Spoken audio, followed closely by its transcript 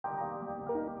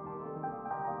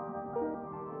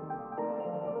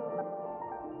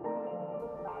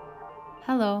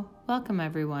Hello, welcome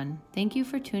everyone. Thank you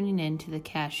for tuning in to the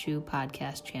Cashew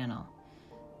Podcast channel.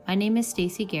 My name is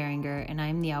Stacy Geringer, and I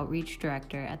am the Outreach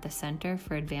Director at the Center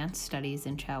for Advanced Studies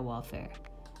in Child Welfare.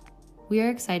 We are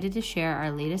excited to share our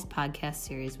latest podcast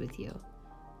series with you.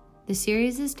 The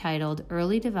series is titled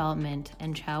Early Development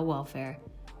and Child Welfare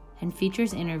and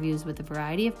features interviews with a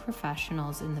variety of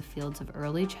professionals in the fields of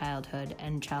early childhood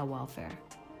and child welfare.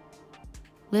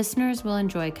 Listeners will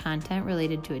enjoy content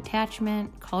related to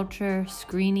attachment, culture,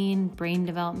 screening, brain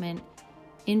development,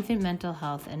 infant mental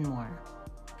health, and more.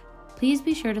 Please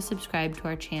be sure to subscribe to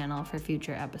our channel for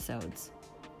future episodes.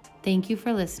 Thank you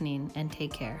for listening and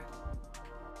take care.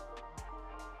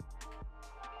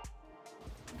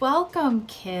 Welcome,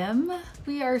 Kim.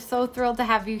 We are so thrilled to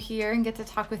have you here and get to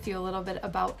talk with you a little bit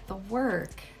about the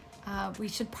work. We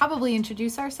should probably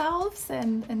introduce ourselves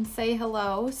and say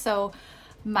hello. So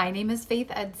my name is Faith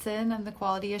Edson. I'm the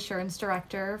Quality Assurance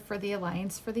Director for the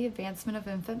Alliance for the Advancement of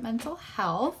Infant Mental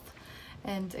Health,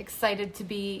 and excited to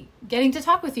be getting to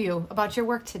talk with you about your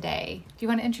work today. Do you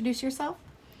want to introduce yourself?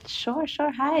 Sure.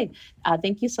 Hi.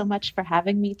 Thank you so much for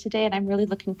having me today, and I'm really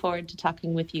looking forward to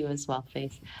talking with you as well,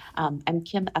 Faith. I'm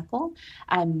Kim Eckel.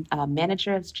 I'm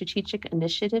Manager of Strategic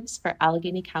Initiatives for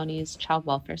Allegheny County's Child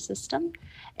Welfare System,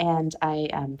 and I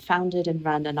founded and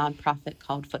run a nonprofit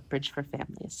called Footbridge for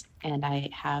Families, and I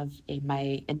have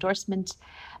my endorsement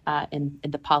in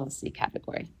the policy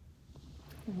category.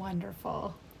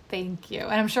 Wonderful. Thank you.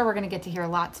 And I'm sure we're going to get to hear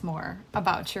lots more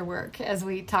about your work as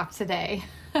we talk today.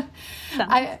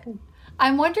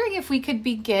 I'm wondering if we could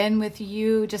begin with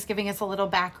you just giving us a little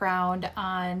background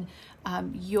on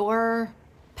your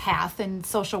path in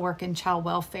social work and child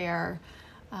welfare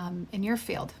in your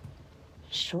field.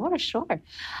 Sure.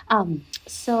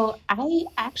 So I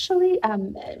actually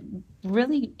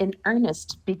really in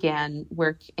earnest began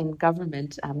work in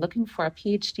government, looking for a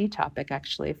PhD topic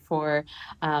actually for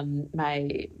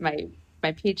my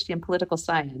PhD in political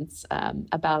science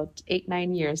about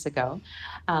 8-9 years ago.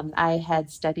 I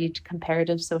had studied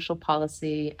comparative social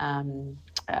policy.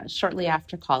 Shortly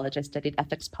after college, I studied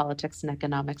ethics, politics, and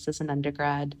economics as an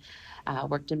undergrad,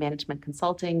 worked in management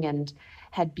consulting, and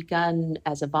had begun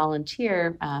as a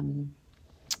volunteer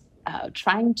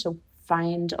trying to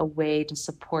find a way to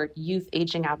support youth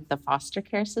aging out of the foster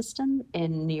care system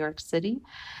in New York City.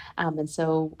 And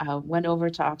so I went over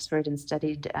to Oxford and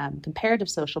studied comparative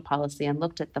social policy and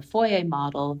looked at the Foyer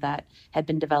model that had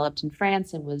been developed in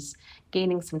France and was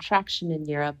gaining some traction in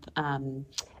Europe,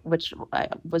 which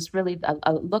was really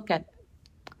a look at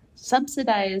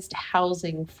subsidized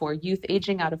housing for youth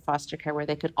aging out of foster care, where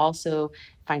they could also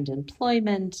find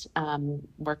employment,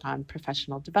 work on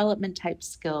professional development type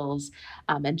skills,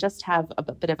 and just have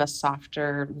a bit of a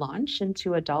softer launch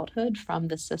into adulthood from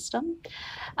the system.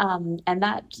 And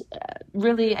that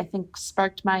really, I think,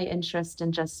 sparked my interest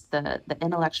in just the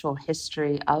intellectual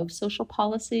history of social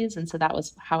policies. And so that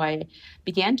was how I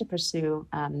began to pursue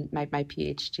my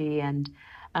PhD. And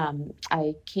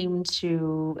I came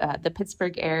to the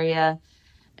Pittsburgh area.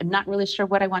 I'm not really sure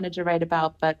what I wanted to write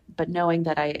about, but knowing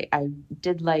that I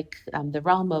did like the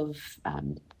realm of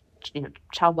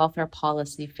child welfare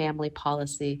policy, family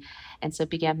policy, and so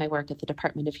began my work at the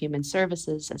Department of Human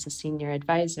Services as a senior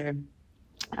advisor.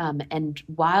 And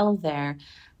while there,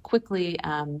 quickly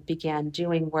began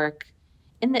doing work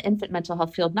in the infant mental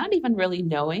health field, not even really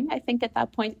knowing, I think at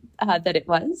that point, that it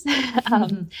was.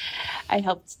 I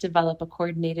helped develop a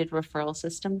coordinated referral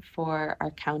system for our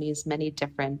county's many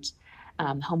different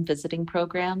home visiting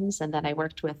programs. And then I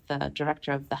worked with the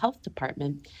director of the health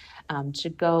department to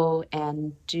go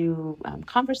and do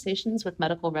conversations with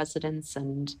medical residents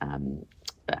and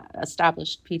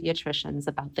established pediatricians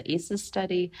about the ACEs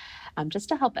study, just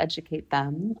to help educate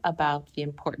them about the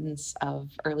importance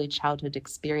of early childhood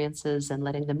experiences and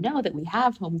letting them know that we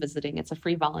have home visiting. It's a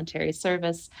free voluntary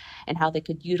service, and how they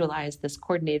could utilize this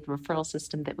coordinated referral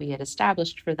system that we had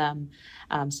established for them,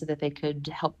 so that they could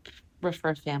help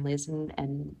refer families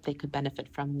and they could benefit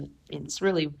from this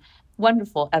really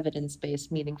wonderful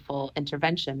evidence-based, meaningful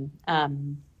intervention.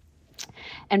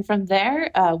 And from there,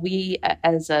 we,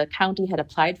 as a county, had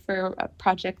applied for a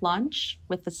project launch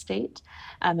with the state,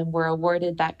 and were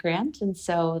awarded that grant. And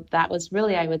so that was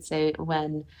really, I would say,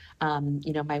 when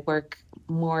my work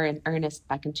more in earnest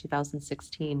back in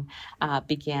 2016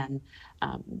 began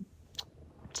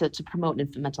to promote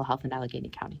infant mental health in Allegheny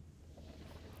County.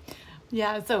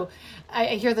 Yeah, so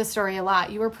I hear this story a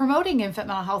lot. You were promoting infant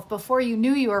mental health before you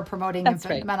knew you were promoting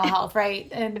infant mental health, right?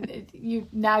 And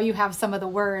now you have some of the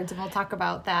words, and we'll talk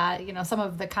about that, some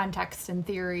of the context and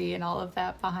theory and all of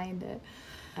that behind it.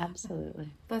 Absolutely.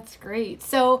 That's great.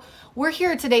 So we're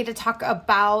here today to talk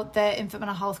about the infant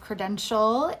mental health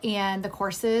credential and the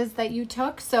courses that you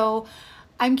took. So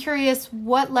I'm curious,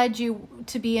 what led you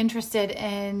to be interested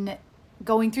in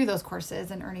going through those courses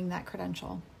and earning that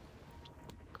credential?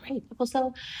 Great. Well,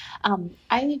 so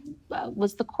I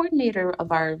was the coordinator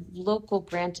of our local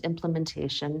grant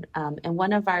implementation, and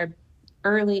one of our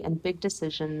early and big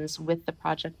decisions with the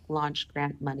Project Launch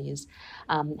grant monies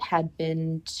had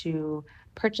been to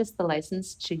purchase the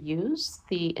license to use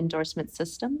the endorsement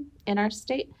system in our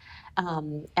state.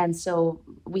 And so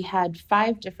we had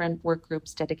 5 different work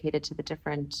groups dedicated to the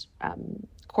different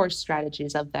course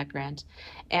strategies of that grant.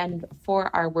 And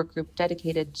for our work group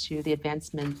dedicated to the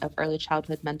advancement of early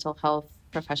childhood mental health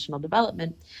professional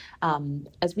development,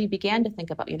 as we began to think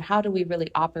about, how do we really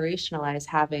operationalize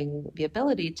having the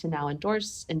ability to now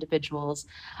endorse individuals,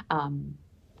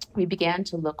 we began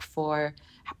to look for,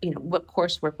 what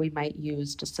coursework we might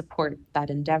use to support that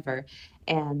endeavor.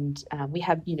 And we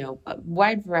have, a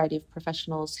wide variety of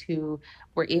professionals who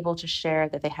were able to share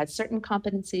that they had certain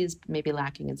competencies, maybe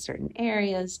lacking in certain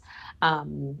areas,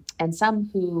 and some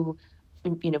who,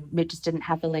 just didn't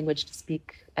have the language to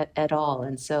speak at all.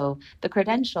 And so the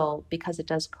credential, because it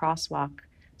does crosswalk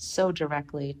so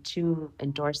directly to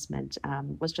endorsement,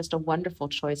 was just a wonderful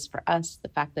choice for us. The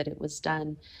fact that it was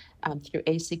done through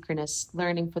asynchronous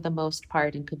learning for the most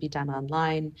part and could be done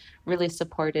online really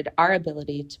supported our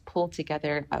ability to pull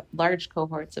together large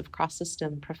cohorts of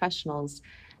cross-system professionals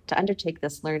to undertake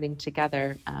this learning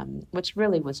together, which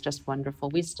really was just wonderful.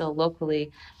 We still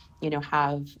locally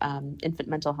have infant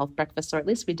mental health breakfasts, or at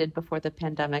least we did before the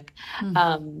pandemic.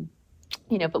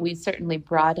 But we certainly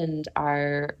broadened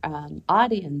our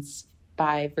audience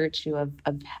by virtue of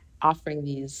offering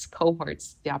these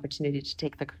cohorts the opportunity to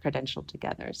take the credential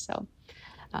together. So,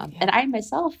 and I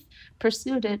myself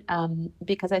pursued it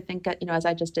because I think, as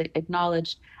I just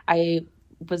acknowledged, I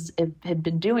had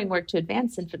been doing work to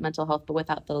advance infant mental health, but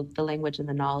without the language and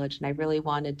the knowledge. And I really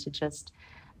wanted to just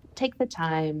take the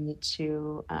time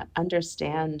to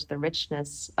understand the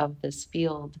richness of this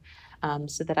field,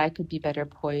 so that I could be better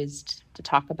poised to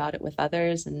talk about it with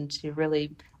others and to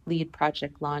really lead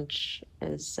Project Launch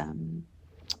as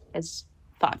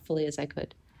thoughtfully as I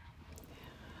could.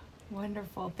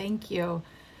 Wonderful. Thank you.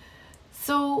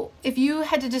 So if you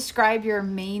had to describe your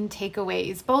main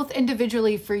takeaways, both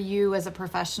individually for you as a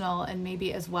professional and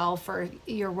maybe as well for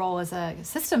your role as a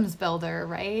systems builder,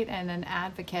 right, and an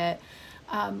advocate,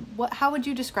 how would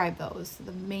you describe those,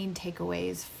 the main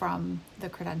takeaways from the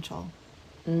credential?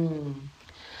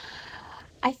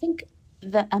 I think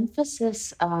the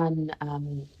emphasis on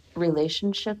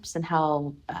relationships and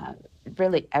how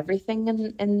really everything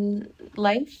in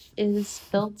life is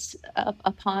built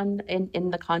upon in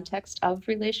the context of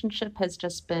relationship has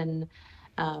just been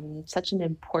such an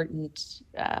important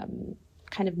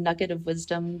kind of nugget of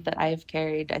wisdom that I've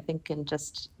carried, I think, in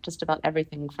just about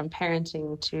everything from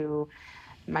parenting to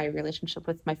my relationship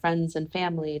with my friends and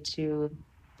family to,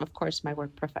 of course, my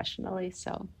work professionally.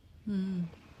 So.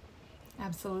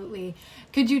 Absolutely.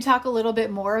 Could you talk a little bit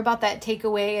more about that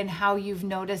takeaway and how you've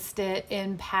noticed it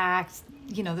impact,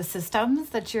 the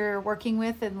systems that you're working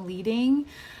with and leading,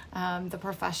 the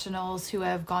professionals who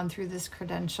have gone through this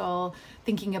credential,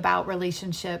 thinking about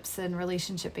relationships and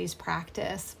relationship-based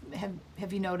practice?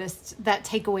 Have you noticed that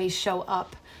takeaway show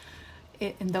up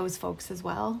in those folks as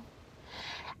well?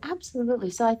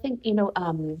 Absolutely. So I think,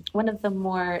 one of the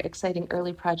more exciting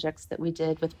early projects that we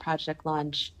did with Project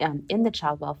Launch in the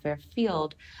child welfare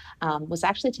field was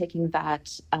actually taking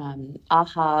that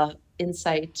aha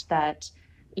insight that,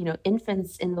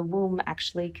 infants in the womb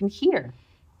actually can hear.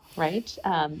 Right.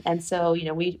 And so,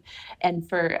 and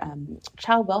for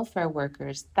child welfare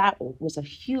workers, that was a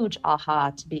huge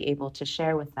aha to be able to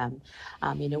share with them.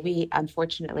 We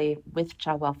unfortunately with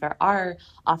child welfare are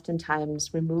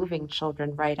oftentimes removing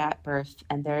children right at birth.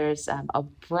 And there's a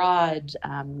broad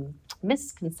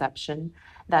misconception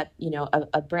that,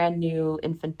 a brand new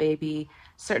infant baby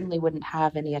certainly wouldn't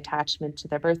have any attachment to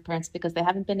their birth parents because they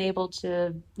haven't been able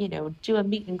to, do a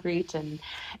meet and greet and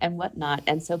whatnot.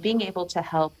 And so being able to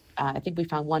help, I think we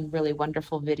found one really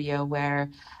wonderful video where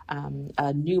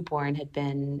a newborn had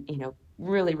been,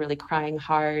 really, really crying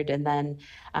hard and then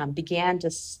began to,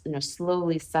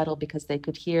 slowly settle because they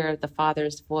could hear the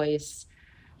father's voice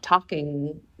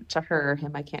talking to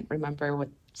him. I can't remember what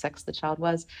sex the child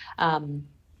was.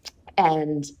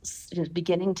 And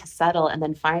beginning to settle and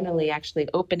then finally actually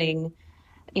opening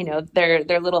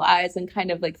their little eyes and kind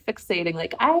of like fixating,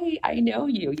 like, I know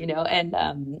you,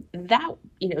 and that,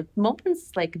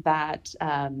 moments like that,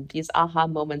 these aha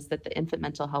moments that the infant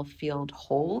mental health field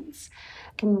holds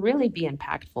can really be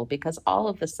impactful, because all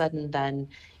of a sudden then,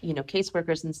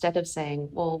 caseworkers, instead of saying,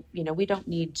 well, we don't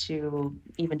need to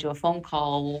even do a phone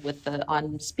call with the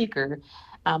on speaker,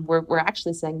 we're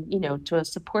actually saying, to a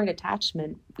support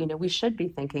attachment, we should be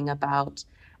thinking about,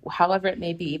 however it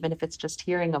may be, even if it's just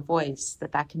hearing a voice,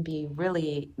 that can be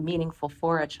really meaningful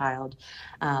for a child.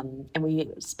 And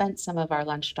we spent some of our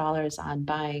lunch dollars on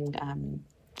buying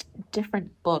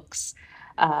different books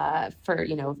for,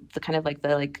 the kind of like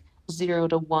the 0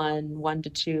 to 1, 1 to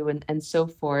 2, and so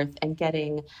forth, and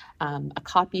getting a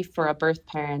copy for a birth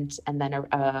parent and then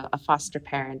a foster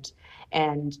parent,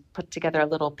 and put together a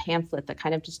little pamphlet that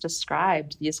kind of just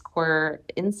described these core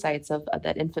insights of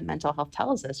that infant mental health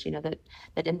tells us,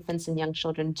 that infants and young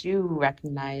children do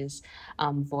recognize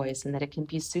voice, and that it can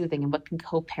be soothing, and what can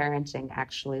co-parenting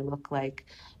actually look like,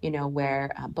 where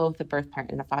both a birth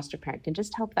parent and a foster parent can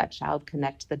just help that child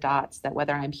connect the dots, that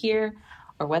whether I'm here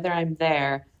or whether I'm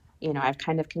there, I've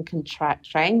kind of can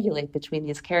triangulate between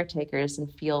these caretakers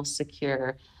and feel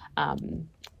secure.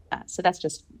 So that's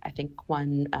just, I think,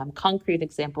 one concrete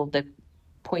example that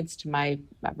points to my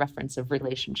reference of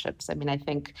relationships. I mean, I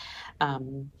think,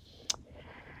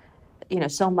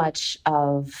 so much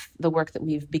of the work that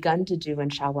we've begun to do in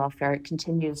child welfare, it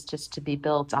continues just to be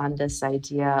built on this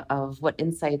idea of what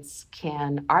insights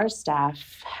can our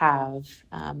staff have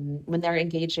when they're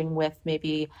engaging with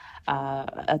maybe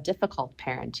a difficult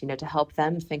parent, to help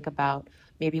them think about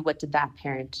maybe what did that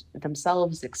parent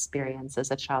themselves experience as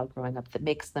a child growing up that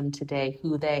makes them today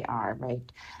who they are,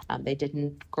 right? They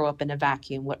didn't grow up in a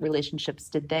vacuum. What relationships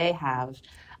did they have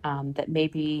that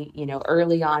maybe,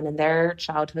 early on in their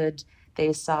childhood,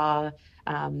 they saw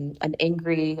an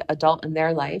angry adult in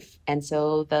their life. And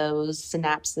so those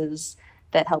synapses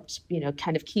that helped,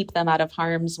 kind of keep them out of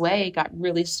harm's way got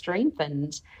really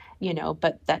strengthened,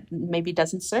 but that maybe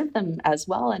doesn't serve them as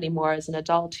well anymore as an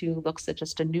adult who looks at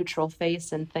just a neutral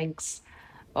face and thinks,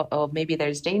 oh, maybe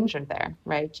there's danger there,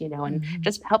 right? And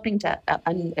just helping to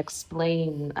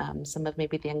unexplain some of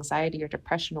maybe the anxiety or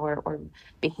depression or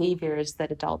behaviors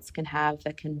that adults can have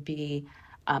that can be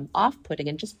off-putting,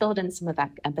 and just build in some of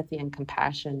that empathy and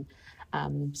compassion.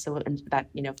 So that,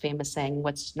 famous saying,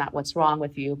 what's wrong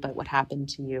with you, but what happened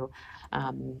to you,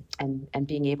 and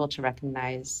being able to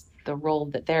recognize the role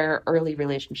that their early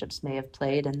relationships may have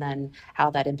played, and then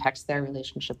how that impacts their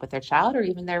relationship with their child, or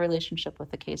even their relationship with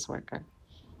the caseworker.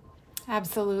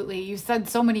 Absolutely. You said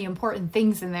so many important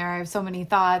things in there. I have so many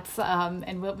thoughts,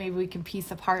 and maybe we can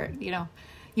piece apart,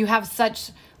 you have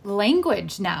such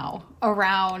language now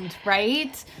around,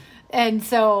 right? And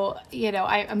so,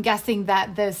 I'm guessing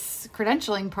that this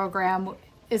credentialing program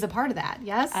is a part of that.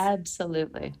 Yes?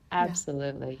 Absolutely.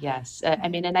 Yes. I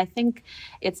mean, and I think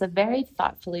it's a very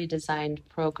thoughtfully designed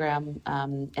program,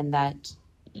 in that,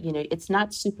 it's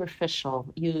not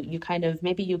superficial. You kind of,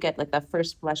 maybe you get like the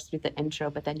first blush through the intro,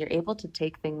 but then you're able to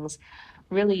take things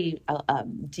really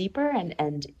deeper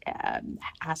and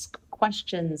ask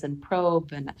questions and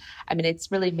probe. And I mean,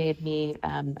 it's really made me,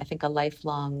 I think, a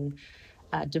lifelong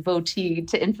devotee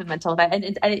to infant mental health. And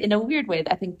in a weird way,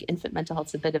 I think infant mental health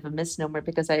is a bit of a misnomer,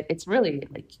 because it's really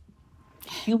like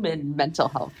human mental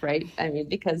health, right? I mean,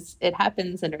 because it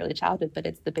happens in early childhood, but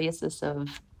it's the basis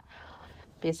of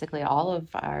basically all of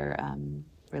our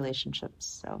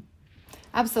relationships. So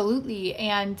absolutely.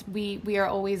 And we are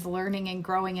always learning and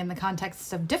growing in the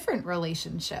context of different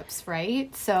relationships,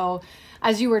 right? So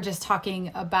as you were just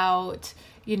talking about,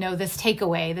 this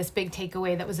big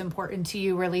takeaway that was important to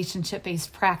you,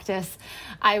 relationship-based practice,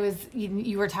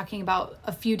 you were talking about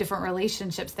a few different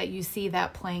relationships that you see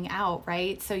that playing out,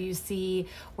 right? So you see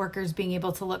workers being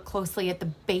able to look closely at the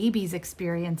baby's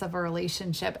experience of a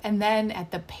relationship, and then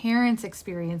at the parent's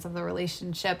experience of the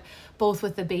relationship, both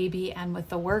with the baby and with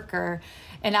the worker.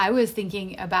 And I was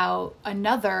thinking about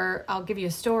I'll give you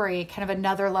a story, kind of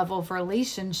another level of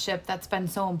relationship that's been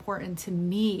so important to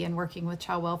me in working with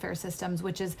child welfare systems,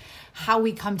 which is how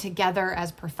we come together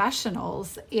as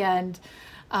professionals. And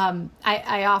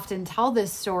I often tell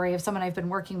this story of someone I've been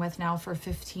working with now for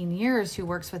 15 years who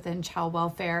works within child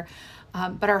welfare.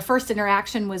 But our first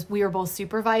interaction was, we were both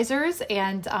supervisors,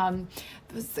 and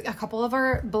a couple of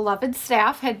our beloved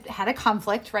staff had a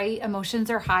conflict, right? Emotions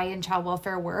are high in child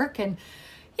welfare work, and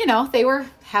they were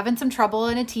having some trouble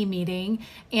in a team meeting.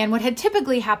 And what had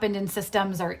typically happened in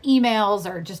systems are emails,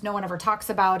 or just no one ever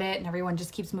talks about it and everyone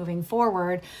just keeps moving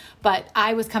forward. But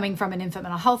I was coming from an infant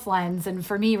mental health lens. And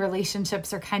for me,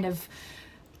 relationships are kind of,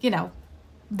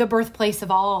 the birthplace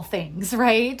of all things,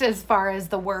 right? As far as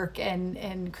the work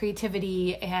and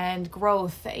creativity and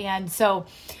growth. And so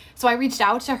I reached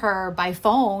out to her by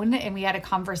phone and we had a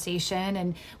conversation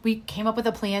and we came up with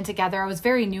a plan together. I was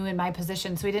very new in my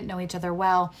position, so we didn't know each other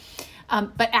well.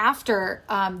 But after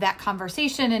that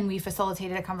conversation, and we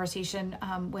facilitated a conversation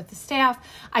with the staff,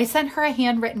 I sent her a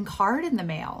handwritten card in the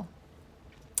mail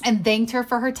and thanked her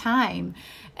for her time,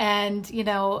 and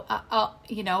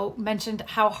mentioned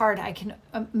how hard I can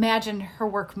imagine her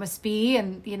work must be,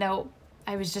 and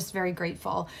I was just very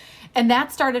grateful. And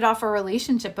that started off a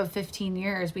relationship of 15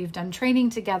 years. We've done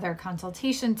training together,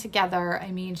 consultation together.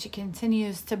 I mean, she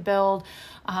continues to build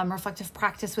reflective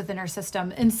practice within her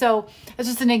system. And so it's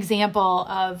just an example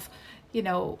of,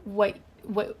 what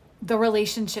the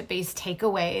relationship-based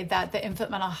takeaway that the infant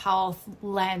mental health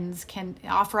lens can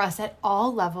offer us at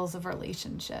all levels of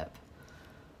relationship.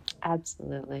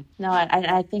 Absolutely. No,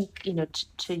 I think,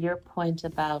 to your point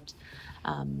about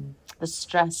the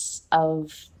stress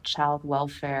of child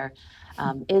welfare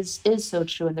is so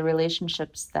true. And the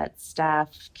relationships that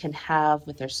staff can have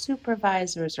with their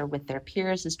supervisors or with their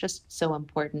peers is just so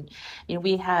important.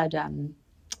 We had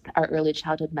our early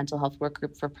childhood mental health work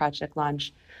group for Project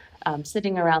Launch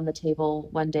sitting around the table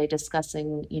one day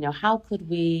discussing, how could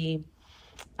we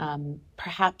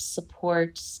perhaps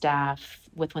support staff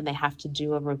with when they have to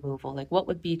do a removal? Like, what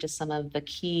would be just some of the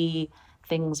key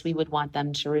things we would want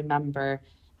them to remember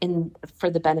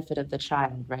for the benefit of the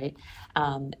child, right?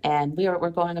 And we're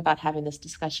going about having this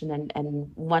discussion,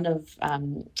 and one of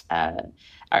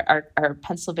our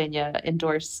Pennsylvania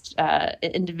endorsed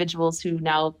individuals who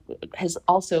now has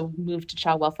also moved to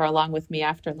child welfare along with me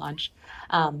after launch,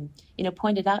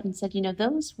 pointed out and said,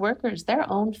 those workers, their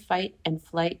own fight and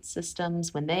flight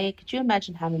systems, could you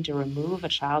imagine having to remove a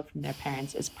child from their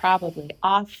parents, is probably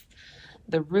off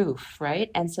the roof,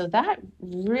 right? And so that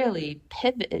really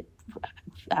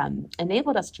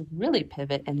enabled us to really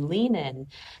pivot and lean in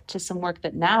to some work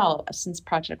that now, since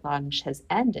Project Launch has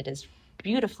ended, is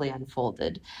beautifully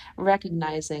unfolded,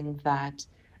 recognizing that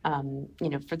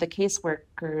for the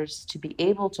caseworkers to be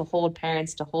able to hold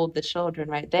parents, to hold the children,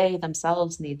 right, they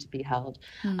themselves need to be held.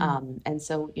 And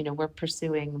so, we're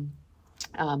pursuing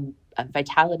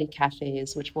vitality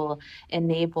cafes, which will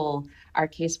enable our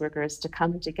caseworkers to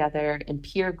come together in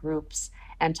peer groups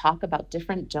and talk about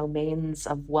different domains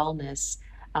of wellness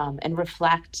and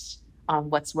reflect on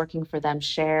what's working for them,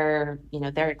 share,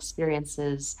 their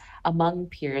experiences among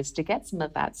peers to get some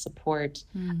of that support,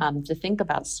 to think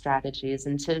about strategies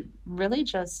and to really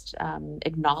just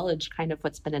acknowledge kind of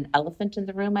what's been an elephant in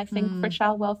the room, I think, for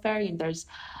child welfare. There's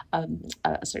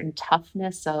a certain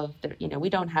toughness of, we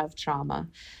don't have trauma.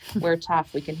 We're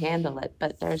tough, we can handle it,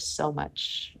 but there's so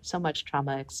much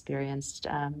trauma experienced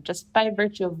just by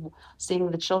virtue of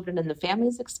seeing the children and the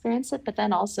families experience it, but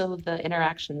then also the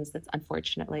interactions that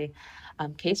unfortunately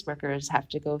caseworkers have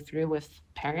to go through with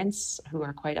parents who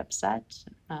are quite upset.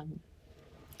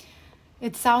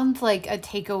 It sounds like a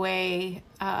takeaway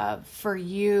for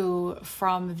you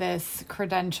from this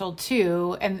credential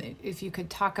too, and if you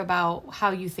could talk about how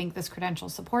you think this credential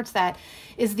supports that,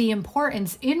 is the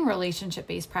importance in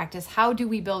relationship-based practice. How do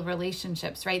we build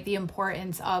relationships, right? The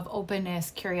importance of openness,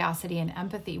 curiosity, and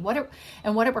empathy. What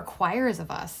it requires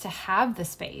of us to have the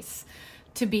space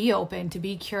to be open, to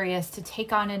be curious, to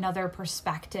take on another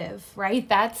perspective, right?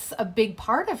 That's a big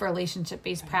part of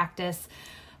relationship-based practice.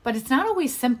 But it's not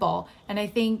always simple. And I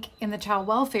think in the child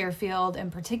welfare field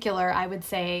in particular, I would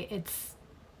say it's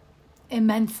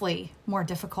immensely more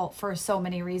difficult for so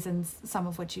many reasons, some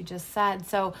of which you just said.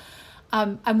 So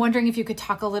I'm wondering if you could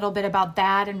talk a little bit about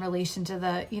that in relation to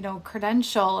the,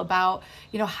 credential, about,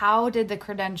 how did the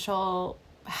credential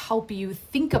help you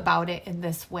think about it in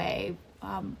this way?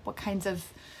 What kinds of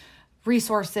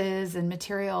resources and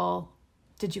material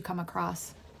did you come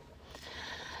across?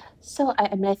 So,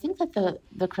 I think that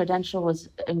the credential was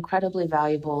incredibly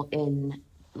valuable in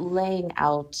laying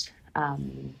out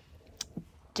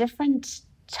different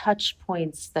touch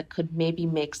points that could maybe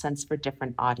make sense for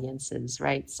different audiences,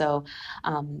 right? So,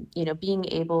 being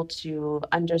able to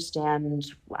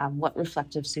understand what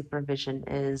reflective supervision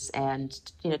is, and,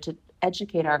 to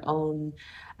educate our own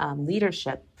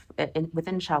leadership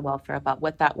within child welfare about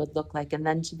what that would look like, and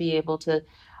then to be able to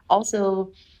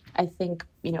also, I think,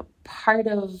 part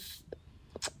of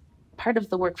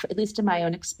the work, at least in my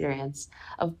own experience,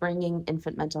 of bringing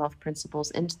infant mental health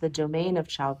principles into the domain of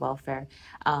child welfare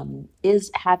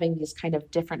is having these kind of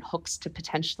different hooks to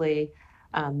potentially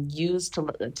use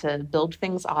to build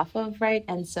things off of, right?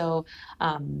 And so,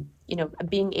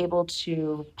 being able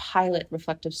to pilot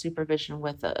reflective supervision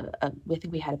with I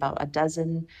think we had about a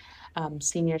dozen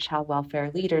senior child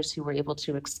welfare leaders who were able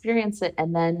to experience it,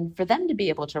 and then for them to be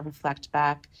able to reflect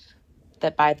back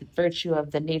that by the virtue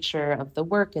of the nature of the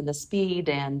work and the speed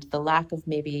and the lack of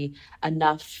maybe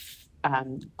enough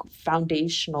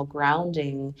foundational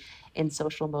grounding in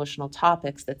social emotional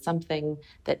topics, that something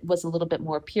that was a little bit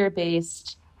more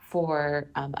peer-based for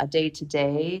a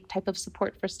day-to-day type of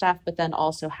support for staff, but then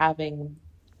also having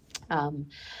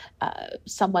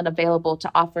someone available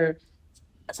to offer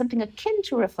something akin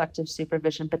to reflective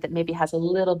supervision, but that maybe has a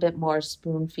little bit more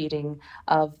spoon feeding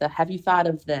of the have you thought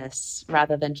of this,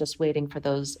 rather than just waiting for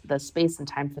the space and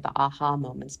time for the aha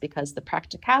moments, because the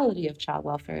practicality of child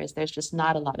welfare is there's just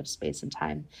not a lot of space and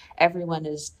time. Everyone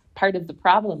is part of the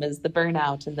problem, is the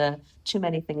burnout and the too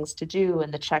many things to do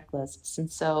and the checklists. And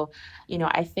so,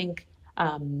 I think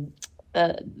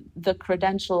the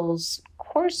credentials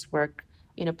coursework,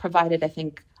 provided, I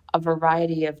think, a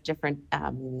variety of different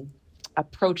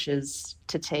approaches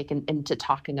to take into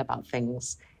talking about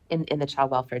things in the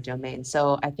child welfare domain.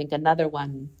 So I think another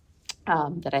one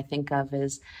that I think of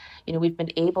is, we've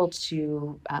been able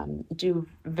to do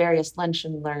various lunch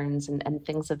and learns and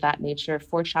things of that nature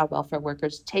for child welfare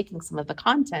workers, taking some of the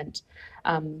content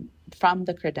from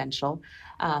the credential,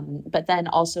 but then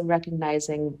also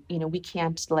recognizing, we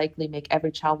can't likely make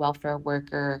every child welfare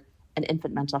worker an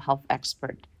infant mental health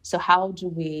expert. So how do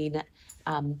we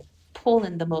pull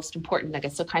in the most important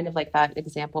nuggets? So kind of like that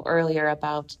example earlier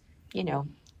about,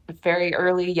 very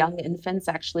early young infants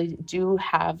actually do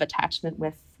have attachment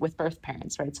with birth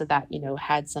parents, right? So that,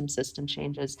 had some system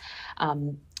changes.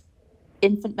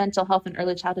 Infant mental health and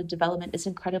early childhood development is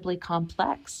incredibly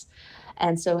complex.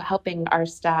 And so helping our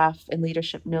staff and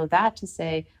leadership know that, to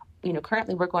say,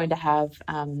 currently we're going to have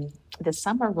this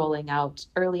summer rolling out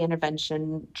early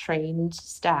intervention trained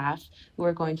staff who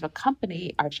are going to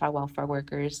accompany our child welfare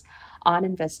workers on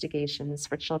investigations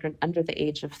for children under the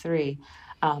age of 3.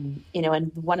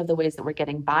 And one of the ways that we're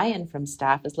getting buy-in from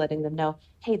staff is letting them know,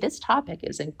 hey, this topic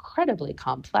is incredibly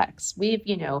complex. We've,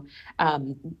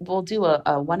 we'll do a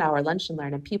 1-hour lunch and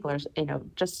learn, and people are,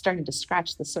 just starting to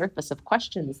scratch the surface of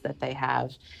questions that they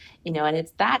have, and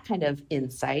it's that kind of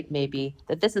insight, maybe,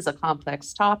 that this is a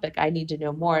complex topic. I need to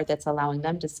know more, that's allowing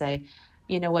them to say,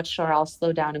 you know what, sure, I'll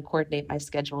slow down and coordinate my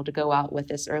schedule to go out with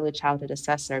this early childhood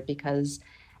assessor, because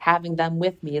having them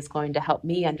with me is going to help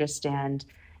me understand,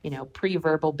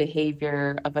 pre-verbal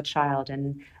behavior of a child,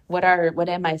 and what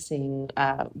am I seeing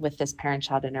with this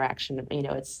parent-child interaction?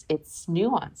 It's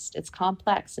nuanced, it's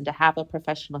complex, and to have a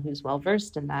professional who's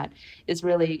well-versed in that is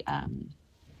really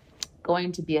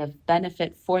going to be a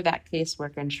benefit for that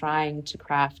caseworker in trying to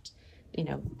craft,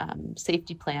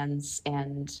 safety plans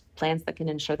and plans that can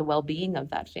ensure the well-being of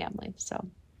that family. So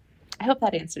I hope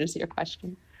that answers your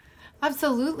question.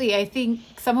 Absolutely. I think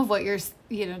some of what you're,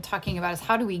 talking about is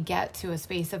how do we get to a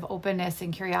space of openness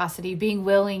and curiosity, being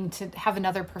willing to have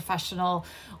another professional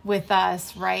with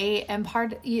us, right? And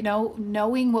part,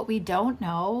 knowing what we don't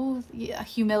know,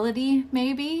 humility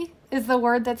maybe is the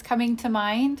word that's coming to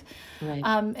mind. Right.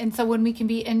 And so when we can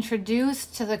be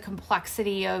introduced to the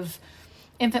complexity of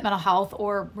infant mental health,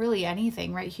 or really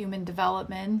anything, right? Human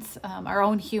development, our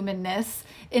own humanness,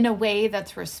 in a way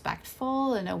that's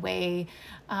respectful, in a way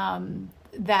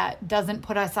that doesn't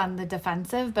put us on the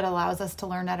defensive, but allows us to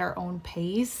learn at our own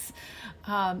pace,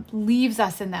 leaves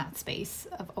us in that space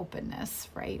of openness,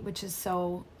 right? Which is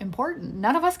so important.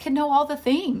 None of us can know all the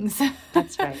things.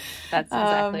 That's right. That's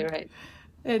exactly right.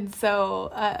 And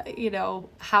so,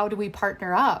 how do we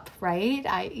partner up, right?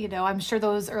 I'm sure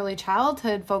those early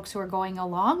childhood folks who are going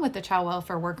along with the child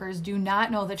welfare workers do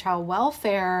not know the child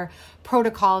welfare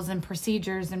protocols and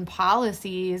procedures and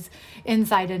policies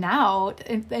inside and out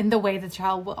in the way the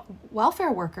child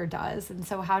welfare worker does. And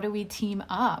so how do we team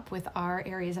up with our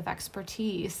areas of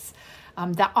expertise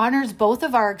that honors both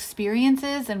of our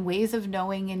experiences and ways of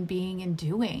knowing and being and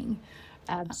doing?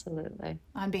 Absolutely.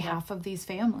 On behalf of these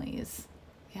families.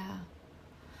 Yeah.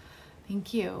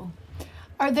 Thank you.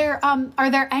 Are there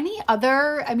any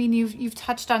other, you've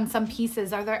touched on some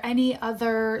pieces. Are there any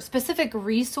other specific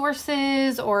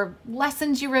resources or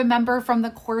lessons you remember from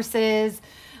the courses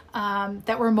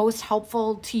that were most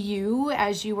helpful to you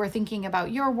as you were thinking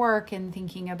about your work and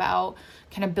thinking about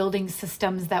kind of building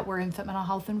systems that were infant mental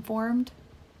health informed?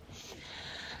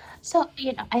 So,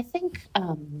 I think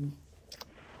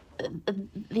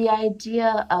the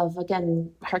idea of,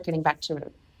 again, harkening back to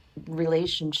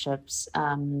relationships,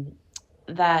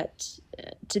 that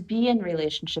to be in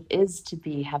relationship is to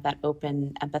have that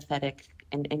open, empathetic,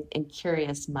 and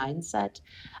curious mindset,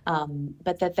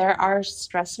 but that there are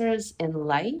stressors in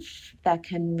life that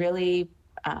can really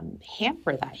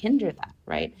hinder that,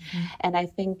 right? Mm-hmm. And I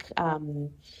think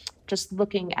just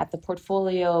looking at the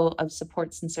portfolio of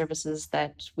supports and services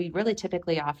that we really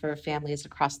typically offer families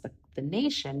across the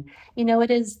nation,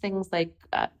 it is things like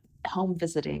home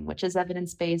visiting, which is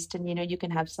evidence-based, and you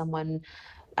can have someone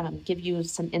give you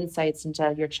some insights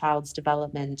into your child's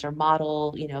development or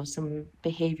model, some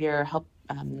behavior, help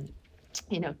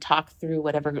talk through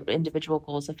whatever individual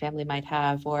goals a family might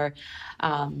have, or,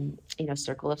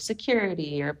 circle of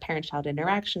security or parent-child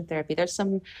interaction therapy. There's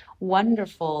some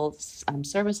wonderful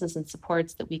services and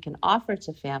supports that we can offer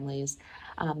to families,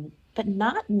 but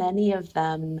not many of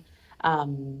them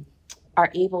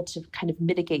are able to kind of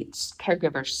mitigate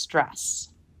caregiver stress,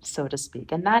 so to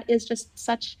speak. And that is just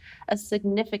such a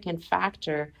significant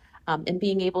factor in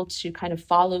being able to kind of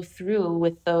follow through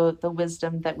with the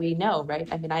wisdom that we know, right?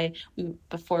 I mean,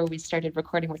 before we started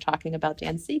recording, we're talking about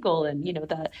Dan Siegel, and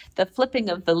the flipping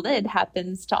of the lid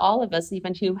happens to all of us,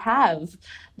 even who have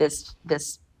this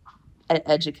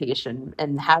education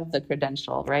and have the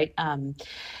credential, right?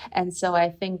 And so I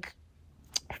think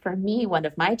for me, one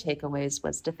of my takeaways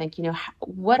was to think,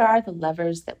 what are the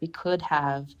levers that we could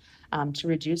have to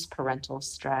reduce parental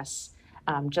stress,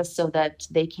 just so that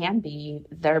they can be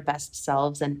their best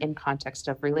selves and in context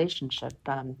of relationship.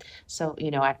 So,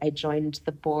 I joined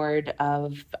the board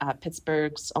of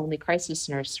Pittsburgh's only crisis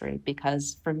nursery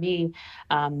because for me,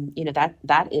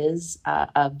 that is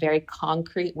a very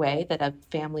concrete way that a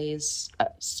family's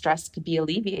stress could be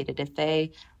alleviated if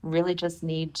they really just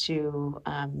need to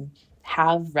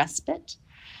have respite,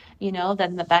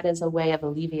 then that is a way of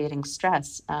alleviating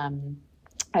stress.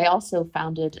 I also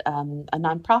founded a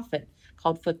nonprofit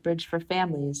called Footbridge for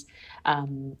Families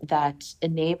that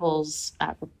enables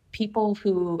people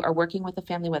who are working with a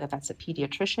family, whether that's a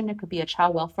pediatrician, it could be a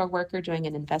child welfare worker doing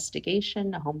an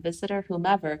investigation, a home visitor,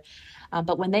 whomever.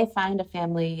 But when they find a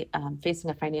family facing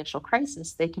a financial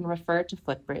crisis, they can refer to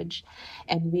Footbridge,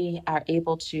 and we are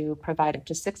able to provide up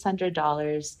to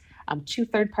 $600 to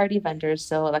third-party vendors,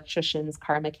 so electricians,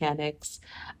 car mechanics,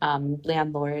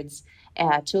 landlords,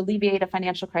 to alleviate a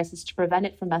financial crisis, to prevent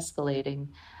it from escalating.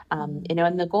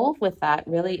 And the goal with that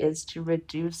really is to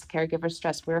reduce caregiver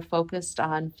stress. We're focused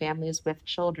on families with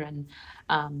children.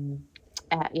 And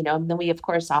then we, of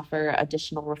course, offer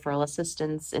additional referral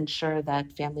assistance, ensure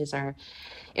that families are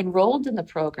enrolled in the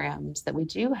programs that we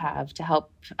do have to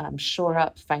help shore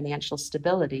up financial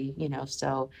stability,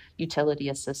 so utility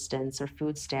assistance or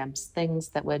food stamps, things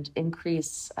that would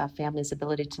increase a family's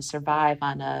ability to survive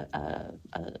on a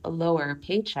lower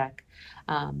paycheck.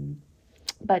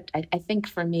 But I think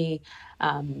for me,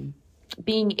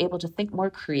 being able to think more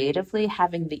creatively,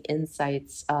 having the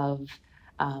insights of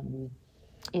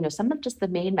some of just the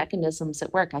main mechanisms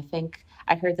at work. I think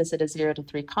I heard this at a 0 to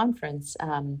 3 conference.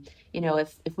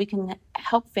 If we can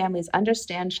help families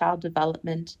understand child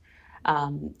development,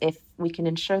 if we can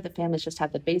ensure that families just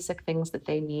have the basic things that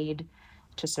they need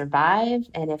to survive,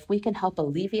 and if we can help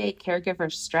alleviate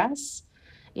caregiver stress,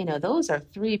 those are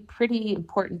 3 pretty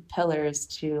important pillars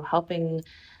to helping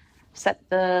set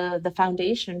the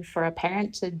foundation for a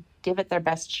parent to give it their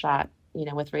best shot,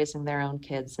 with raising their own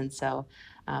kids. And so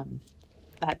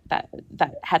that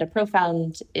had a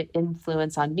profound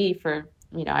influence on me for,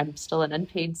 I'm still an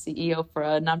unpaid CEO for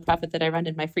a nonprofit that I run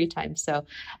in my free time. So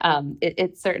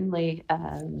it certainly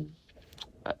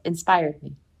inspired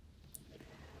me.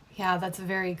 Yeah, that's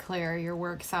very clear. Your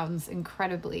work sounds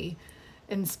incredibly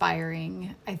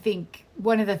inspiring. I think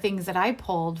one of the things that I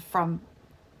pulled from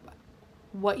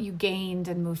what you gained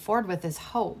and moved forward with is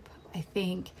hope. I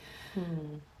think,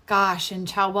 gosh, in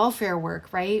child welfare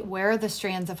work, right? Where are the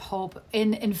strands of hope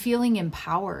in feeling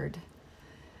empowered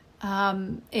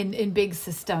in big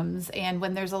systems and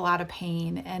when there's a lot of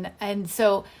pain? And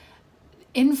so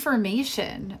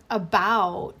information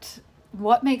about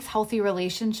what makes healthy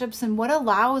relationships and what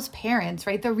allows parents,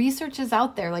 right? The research is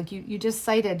out there. Like you just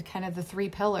cited kind of the 3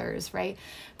 pillars, right?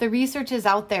 The research is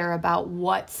out there about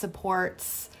what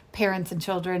supports parents and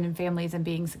children and families in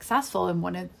being successful. And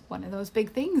one of those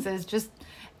big things is just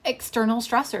external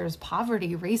stressors,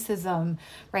 poverty, racism,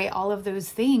 right? All of those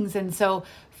things. And so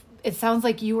it sounds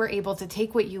like you were able to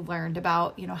take what you learned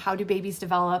about, how do babies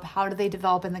develop? How do they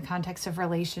develop in the context of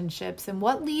relationships? And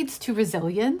what leads to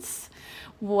resilience?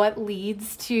 What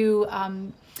leads to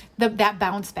that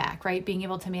bounce back, right? Being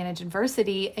able to manage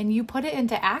adversity, and you put it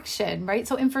into action, right?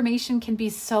 So information can be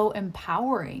so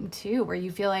empowering too, where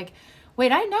you feel like,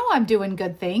 wait, I know I'm doing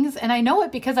good things, and I know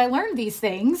it because I learned these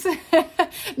things,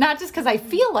 not just because I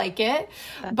feel like it,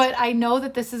 but I know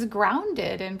that this is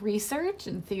grounded in research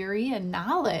and theory and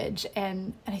knowledge.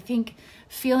 And I think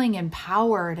feeling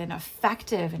empowered and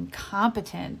effective and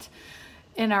competent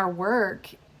in our work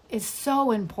is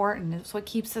so important. It's what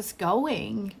keeps us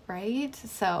going, right?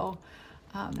 So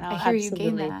I hear you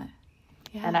gain absolutely. that.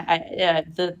 Yeah.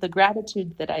 And the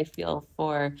gratitude that I feel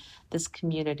for this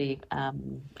community, I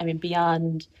mean,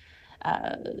 beyond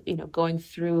going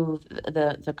through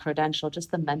the credential,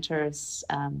 just the mentors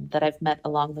that I've met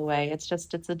along the way. It's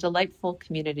a delightful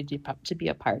community to be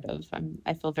a part of.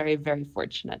 I feel very, very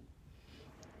fortunate.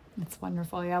 It's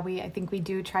wonderful. Yeah, I think we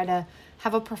do try to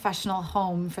have a professional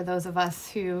home for those of us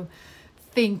who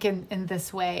think in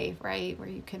this way, right? Where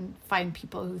you can find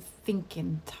people who think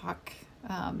and talk,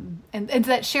 and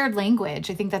that shared language.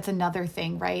 I think that's another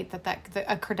thing, right? That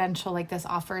a credential like this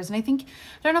offers. And I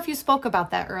don't know if you spoke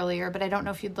about that earlier, but I don't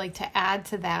know if you'd like to add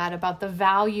to that about the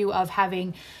value of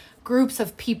having groups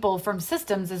of people from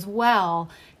systems as well,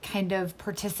 kind of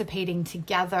participating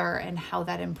together and how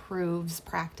that improves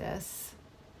practice.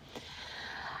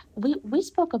 We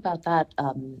spoke about that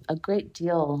a great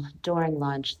deal during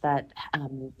lunch, that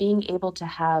being able to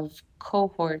have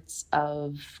cohorts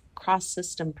of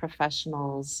cross-system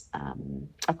professionals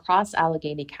across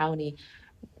Allegheny County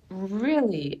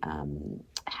really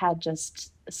had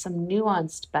just some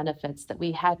nuanced benefits that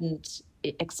we hadn't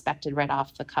expected right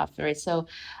off the cuff, right? So,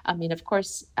 I mean, of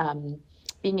course,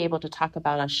 being able to talk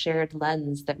about a shared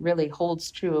lens that really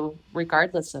holds true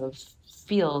regardless of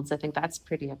fields, I think that's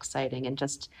pretty exciting, and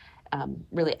just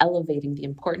really elevating the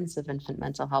importance of infant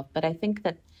mental health. But I think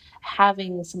that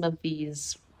having some of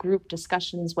these group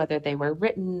discussions, whether they were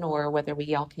written or whether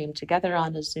we all came together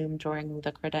on a Zoom during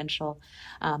the credential,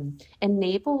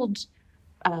 enabled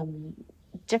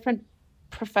different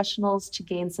professionals to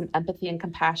gain some empathy and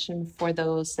compassion for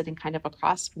those sitting kind of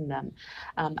across from them.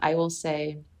 I will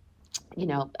say,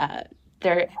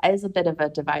 there is a bit of a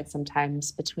divide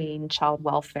sometimes between child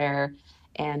welfare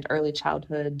and early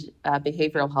childhood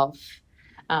behavioral health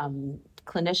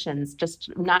clinicians,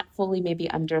 just not fully maybe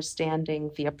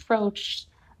understanding the approach,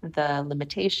 the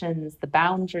limitations, the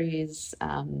boundaries,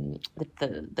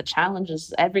 the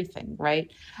challenges, everything,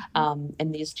 right,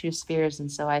 in these two spheres.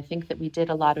 And so I think that we did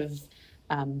a lot of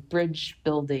bridge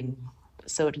building,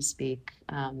 so to speak,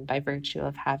 by virtue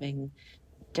of having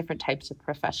different types of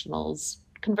professionals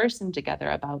conversing together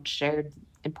about shared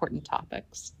important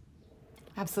topics.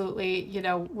 Absolutely.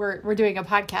 We're doing a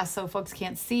podcast, so folks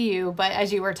can't see you, but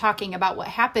as you were talking about what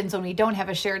happens when we don't have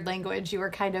a shared language, you were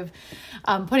kind of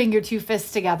putting your two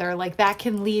fists together. Like that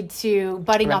can lead to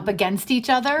butting up against each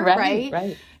other,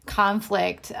 right?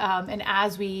 Conflict. And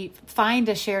as we find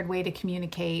a shared way to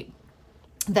communicate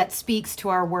that speaks to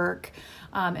our work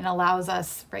and allows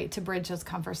us, right, to bridge those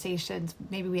conversations,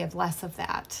 maybe we have less of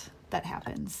that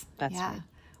happens. That's right.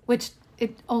 Which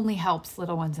it only helps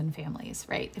little ones and families,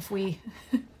 right? If we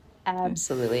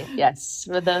Absolutely. Yes.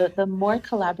 The more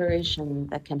collaboration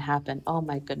that can happen, oh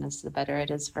my goodness, the better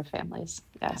it is for families.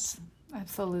 Yes.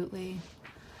 Absolutely.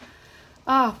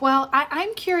 Well,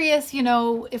 I'm curious,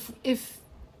 if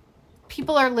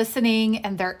people are listening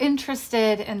and they're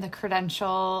interested in the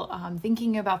credential,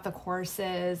 thinking about the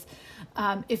courses,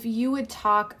 if you would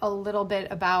talk a little bit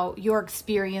about your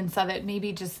experience of it,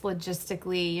 maybe just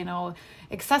logistically,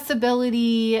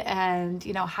 accessibility and,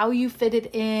 how you fit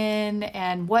it in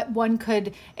and what one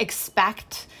could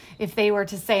expect if they were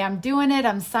to say, I'm doing it,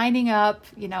 I'm signing up,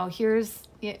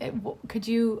 could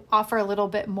you offer a little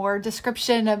bit more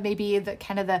description of maybe the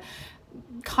kind of the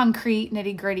concrete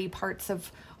nitty-gritty parts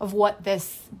of what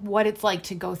it's like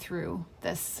to go through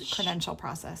this credential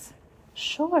process?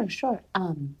 Sure.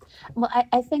 Well,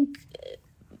 I think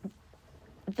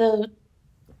the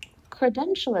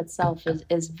credential itself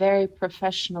is very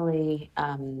professionally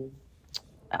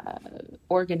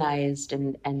organized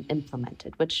and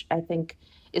implemented, which I think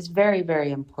is very,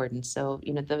 very important. So,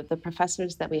 the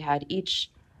professors that we had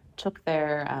each took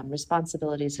their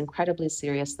responsibilities incredibly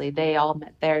seriously. They all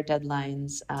met their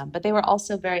deadlines, but they were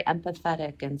also very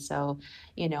empathetic. And so,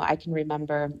 I can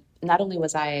remember not only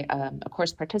was I a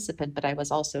course participant, but I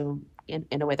was also,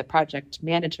 in a way, the project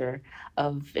manager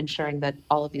of ensuring that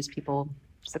all of these people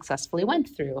successfully went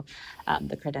through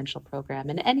the credential program.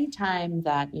 And anytime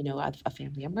that, a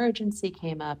family emergency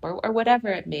came up or whatever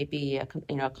it may be,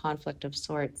 a conflict of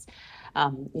sorts,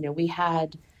 we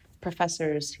had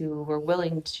professors who were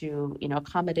willing to,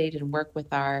 accommodate and work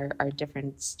with our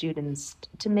different students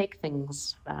to make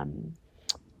things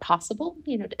possible,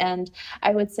 and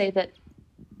I would say that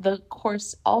the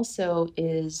course also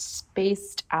is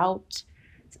spaced out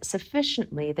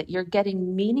sufficiently that you're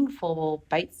getting meaningful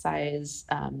bite-size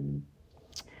kind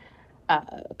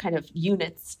of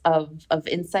units of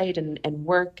insight and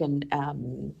work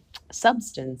and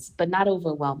substance, but not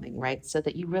overwhelming, right? So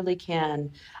that you really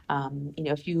can,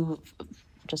 if you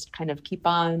just kind of keep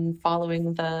on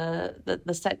following the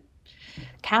set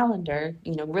calendar,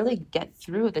 really get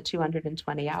through the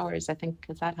 220 hours. I think,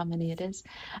 is that how many it is?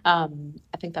 I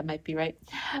think that might be right.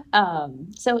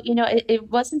 So, it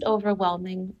wasn't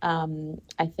overwhelming.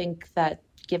 I think that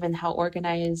given how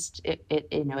organized it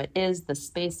is, the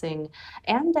spacing,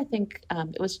 and I think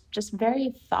it was just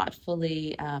very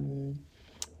thoughtfully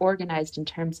organized in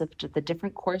terms of the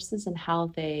different courses and how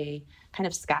they kind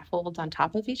of scaffold on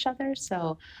top of each other.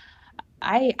 So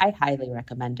I highly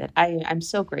recommend it. I'm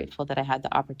so grateful that I had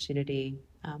the opportunity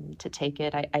to take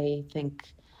it. I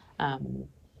think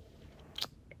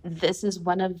this is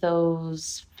one of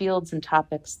those fields and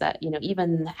topics that,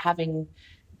 even having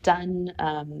done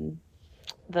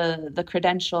the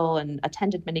credential and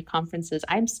attended many conferences,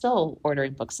 I'm still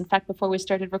ordering books. In fact, before we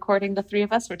started recording, the three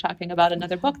of us were talking about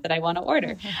another book that I want to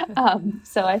order.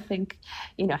 So I think,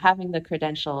 having the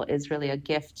credential is really a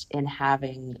gift in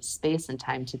having space and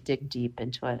time to dig deep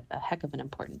into a heck of an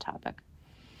important topic.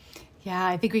 Yeah,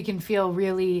 I think we can feel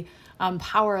really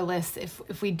powerless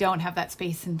if we don't have that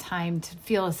space and time to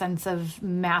feel a sense of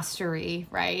mastery,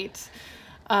 right?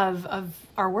 Of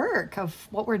our work, of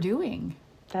what we're doing.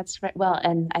 That's right. Well,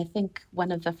 and I think one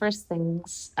of the first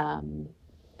things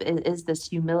is this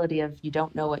humility of you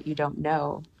don't know what you don't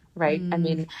know, right? I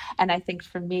mean, and I think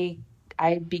for me,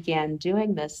 I began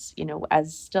doing this,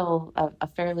 as still a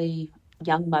fairly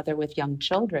young mother with young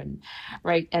children,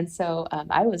 right? And so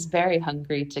I was very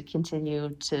hungry to continue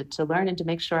to learn and to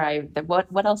make sure that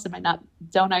what else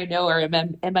don't I know, or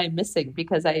am I missing?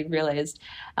 Because I realized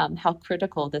how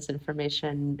critical this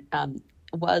information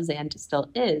was and still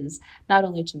is, not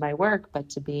only to my work, but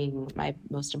to being my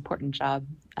most important job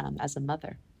as a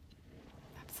mother.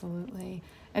 Absolutely.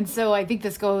 And so I think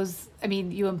this goes,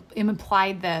 you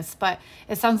implied this, but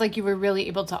it sounds like you were really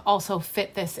able to also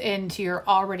fit this into your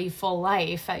already full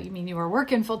life. You were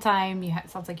working full time, it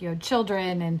sounds like you had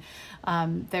children,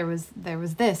 and there was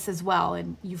this as well,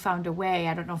 and you found a way.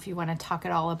 I don't know if you want to talk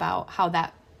at all about how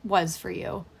that was for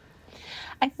you.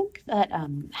 I think that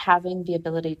having the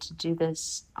ability to do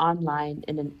this online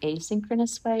in an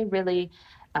asynchronous way really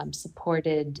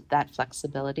supported that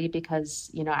flexibility, because,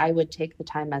 I would take the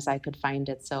time as I could find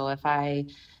it. So if I,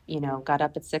 got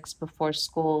up at 6 before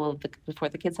school, before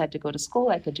the kids had to go to school,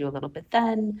 I could do a little bit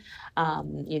then.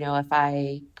 If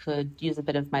I could use a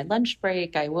bit of my lunch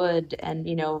break, I would. And,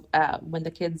 when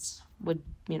the kids would,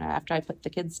 after I put the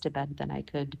kids to bed, then I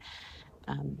could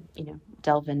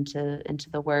delve into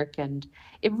the work. And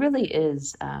it really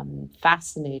is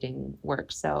fascinating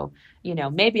work. So,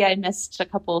 maybe I missed a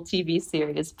couple TV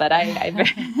series, but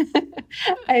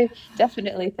I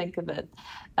definitely think of it.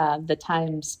 The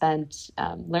time spent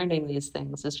learning these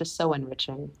things is just so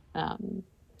enriching and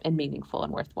meaningful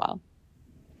and worthwhile.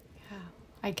 Yeah,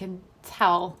 I can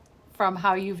tell from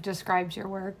how you've described your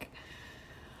work.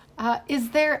 Is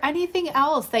there anything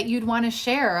else that you'd want to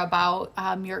share about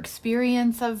your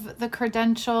experience of the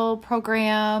credential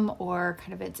program, or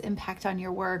kind of its impact on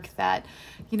your work that,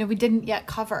 we didn't yet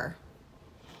cover?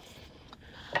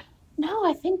 No,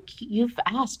 I think you've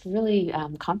asked really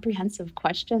comprehensive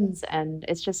questions, and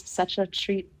it's just such a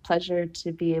pleasure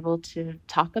to be able to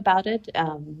talk about it.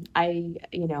 I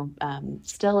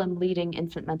still am leading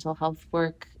infant mental health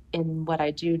work in what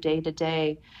I do day to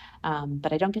day,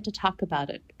 but I don't get to talk about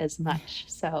it as much.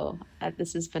 So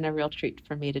this has been a real treat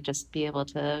for me to just be able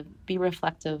to be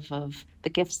reflective of the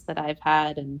gifts that I've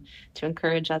had, and to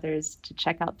encourage others to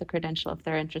check out the credential if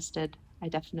they're interested. I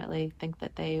definitely think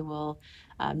that they will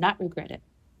not regret it.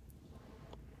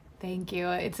 Thank you.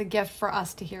 It's a gift for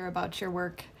us to hear about your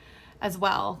work as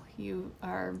well. You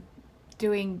are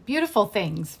doing beautiful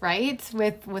things, right?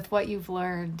 With what you've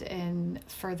learned in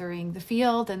furthering the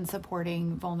field and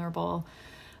supporting vulnerable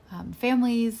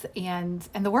families and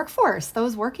the workforce,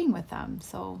 those working with them.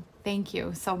 So thank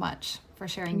you so much for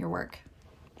sharing your work.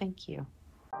 Thank you.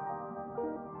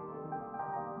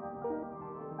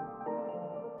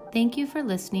 Thank you for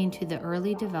listening to the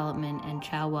Early Development and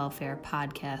Child Welfare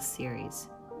podcast series.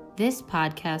 This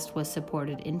podcast was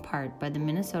supported in part by the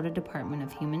Minnesota Department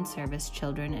of Human Service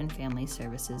Children and Family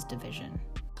Services Division.